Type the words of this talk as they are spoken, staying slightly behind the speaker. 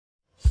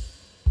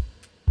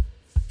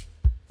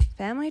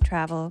Family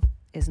travel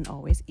isn't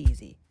always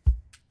easy.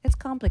 It's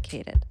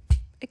complicated.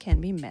 It can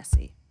be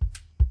messy.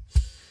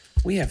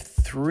 We have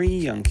 3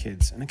 young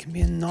kids and it can be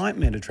a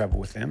nightmare to travel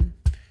with them.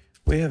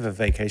 We have a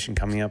vacation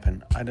coming up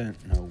and I don't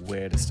know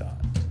where to start.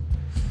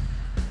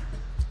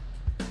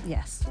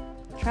 Yes,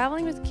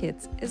 traveling with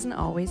kids isn't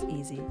always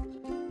easy,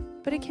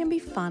 but it can be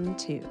fun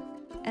too,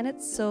 and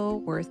it's so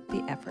worth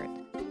the effort.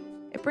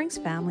 It brings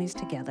families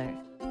together.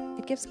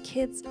 It gives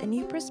kids a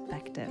new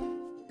perspective.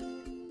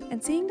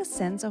 And seeing the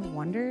sense of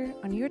wonder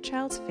on your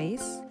child's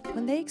face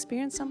when they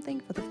experience something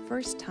for the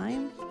first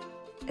time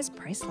is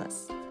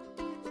priceless.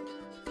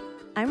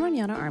 I'm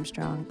Ronyana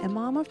Armstrong, a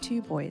mom of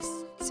 2 boys,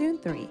 soon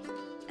 3,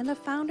 and the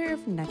founder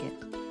of Nugget,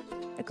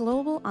 a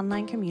global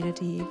online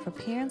community for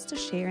parents to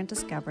share and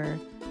discover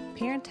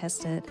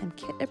parent-tested and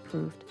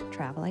kid-approved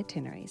travel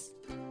itineraries.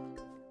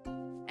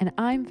 And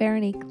I'm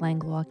Veronique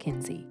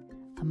Langlois-Kinsey,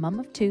 a mom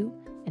of 2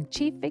 and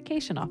Chief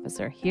Vacation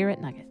Officer here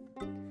at Nugget.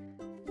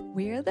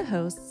 We're the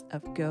hosts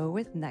of Go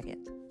with Nugget,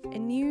 a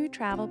new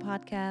travel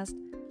podcast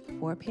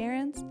for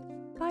parents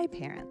by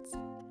parents.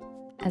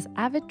 As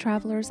avid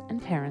travelers and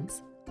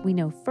parents, we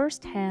know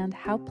firsthand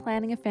how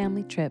planning a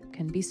family trip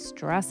can be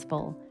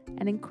stressful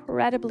and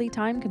incredibly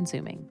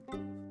time-consuming.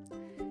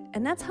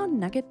 And that's how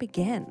Nugget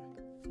began.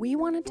 We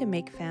wanted to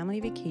make family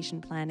vacation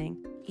planning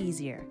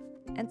easier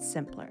and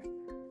simpler.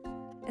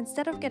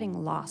 Instead of getting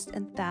lost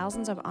in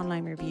thousands of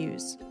online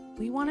reviews,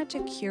 we wanted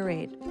to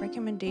curate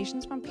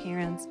recommendations from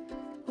parents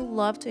who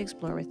love to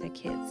explore with their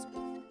kids,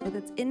 whether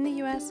it's in the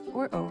US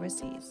or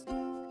overseas.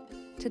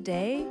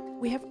 Today,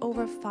 we have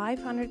over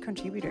 500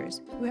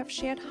 contributors who have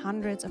shared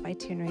hundreds of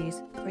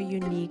itineraries for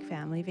unique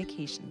family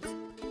vacations.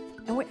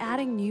 And we're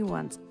adding new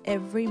ones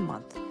every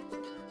month.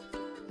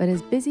 But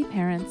as busy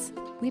parents,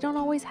 we don't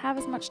always have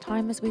as much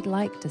time as we'd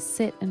like to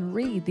sit and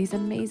read these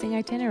amazing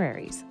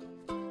itineraries.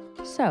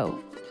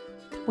 So,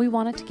 we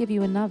wanted to give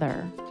you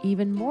another,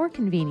 even more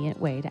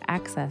convenient way to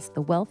access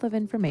the wealth of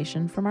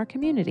information from our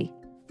community.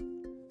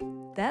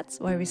 That's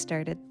why we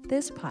started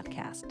this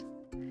podcast,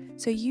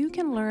 so you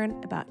can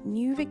learn about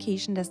new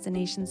vacation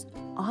destinations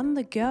on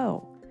the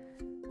go.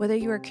 Whether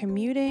you are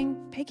commuting,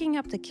 picking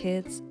up the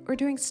kids, or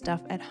doing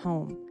stuff at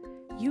home,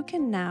 you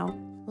can now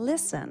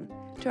listen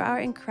to our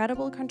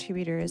incredible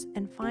contributors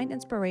and find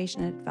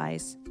inspiration and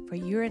advice for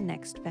your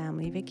next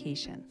family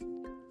vacation.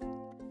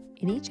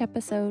 In each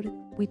episode,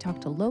 we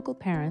talk to local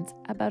parents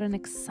about an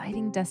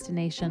exciting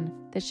destination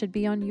that should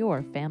be on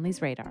your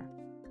family's radar.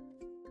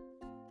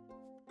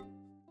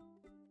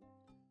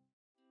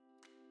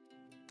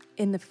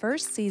 In the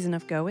first season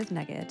of Go with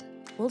Nugget,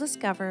 we'll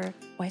discover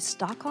why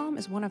Stockholm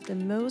is one of the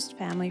most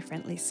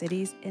family-friendly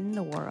cities in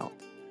the world.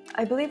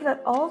 I believe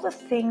that all the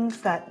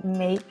things that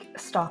make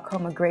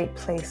Stockholm a great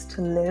place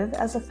to live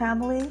as a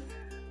family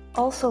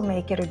also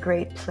make it a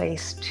great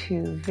place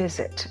to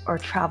visit or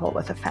travel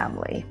with a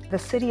family. The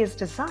city is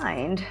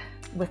designed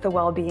with the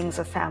well-beings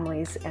of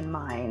families in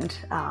mind.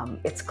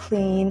 It's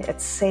clean,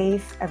 it's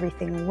safe,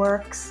 everything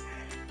works,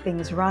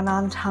 things run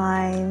on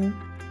time.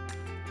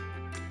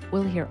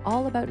 We'll hear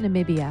all about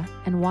Namibia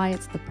and why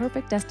it's the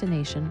perfect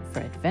destination for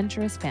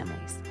adventurous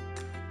families.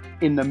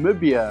 In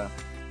Namibia,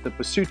 the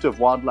pursuit of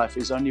wildlife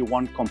is only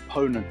one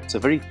component. It's a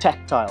very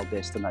tactile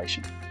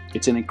destination.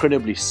 It's an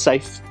incredibly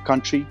safe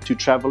country to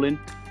travel in.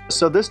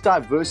 So this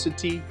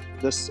diversity,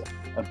 this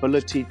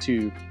ability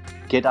to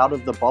get out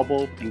of the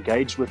bubble,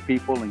 engage with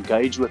people,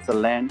 engage with the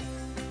land,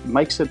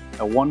 makes it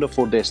a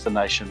wonderful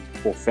destination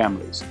for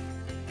families.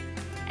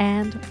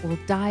 And we'll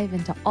dive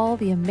into all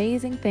the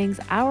amazing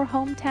things our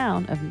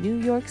hometown of New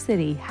York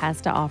City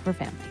has to offer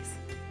families.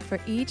 For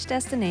each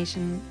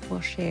destination,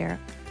 we'll share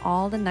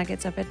all the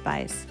nuggets of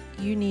advice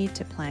you need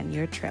to plan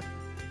your trip.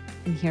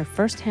 And hear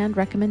firsthand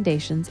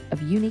recommendations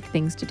of unique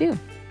things to do.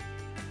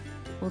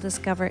 We'll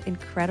discover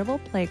incredible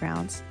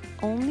playgrounds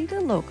only the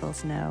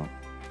locals know.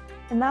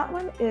 And that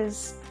one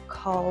is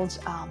called,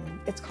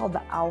 it's called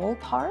the Owl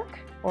Park,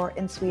 or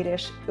in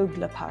Swedish,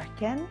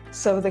 Uggleparken.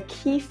 So the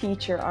key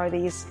feature are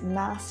these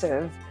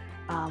massive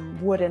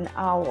wooden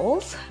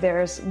owls.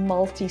 There's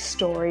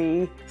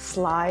multi-story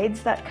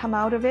slides that come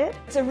out of it.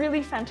 It's a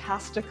really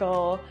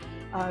fantastical,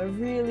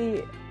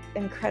 really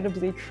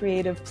incredibly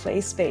creative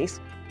play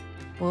space.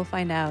 We'll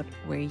find out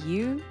where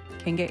you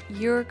can get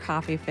your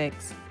coffee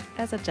fix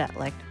as a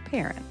jet-lagged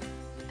parent.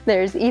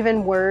 There's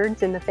even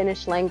words in the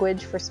Finnish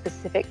language for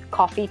specific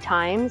coffee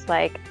times,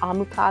 like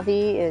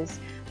aamukahvi is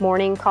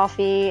morning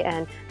coffee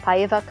and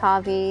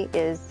päiväkahvi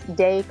is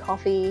day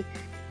coffee.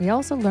 We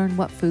also learn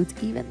what foods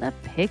even the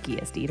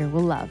pickiest eater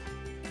will love.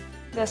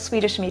 The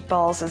Swedish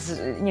meatballs is,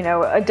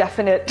 a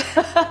definite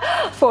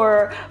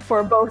for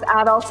both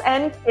adults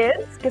and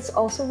kids. It's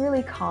also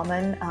really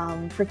common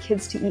for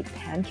kids to eat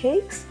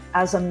pancakes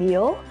as a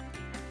meal.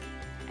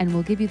 And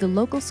we'll give you the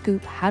local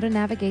scoop how to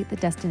navigate the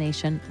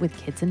destination with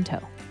kids in tow.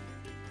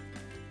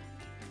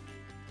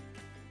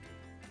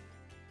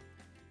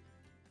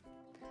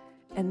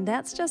 And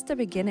that's just the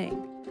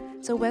beginning.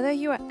 So whether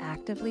you are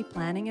actively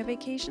planning a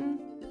vacation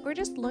or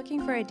just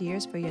looking for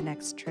ideas for your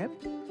next trip,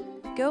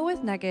 Go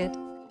with Nugget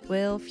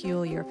will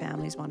fuel your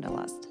family's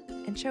wanderlust.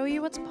 and show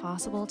you what's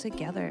possible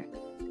together,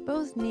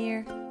 both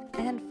near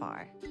and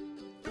far.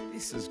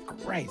 This is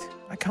great.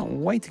 I can't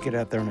wait to get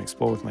out there and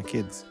explore with my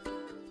kids.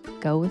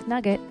 Go with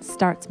Nugget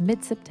starts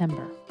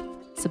mid-September.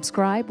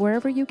 Subscribe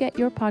wherever you get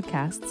your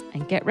podcasts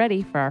and get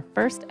ready for our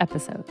first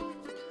episode.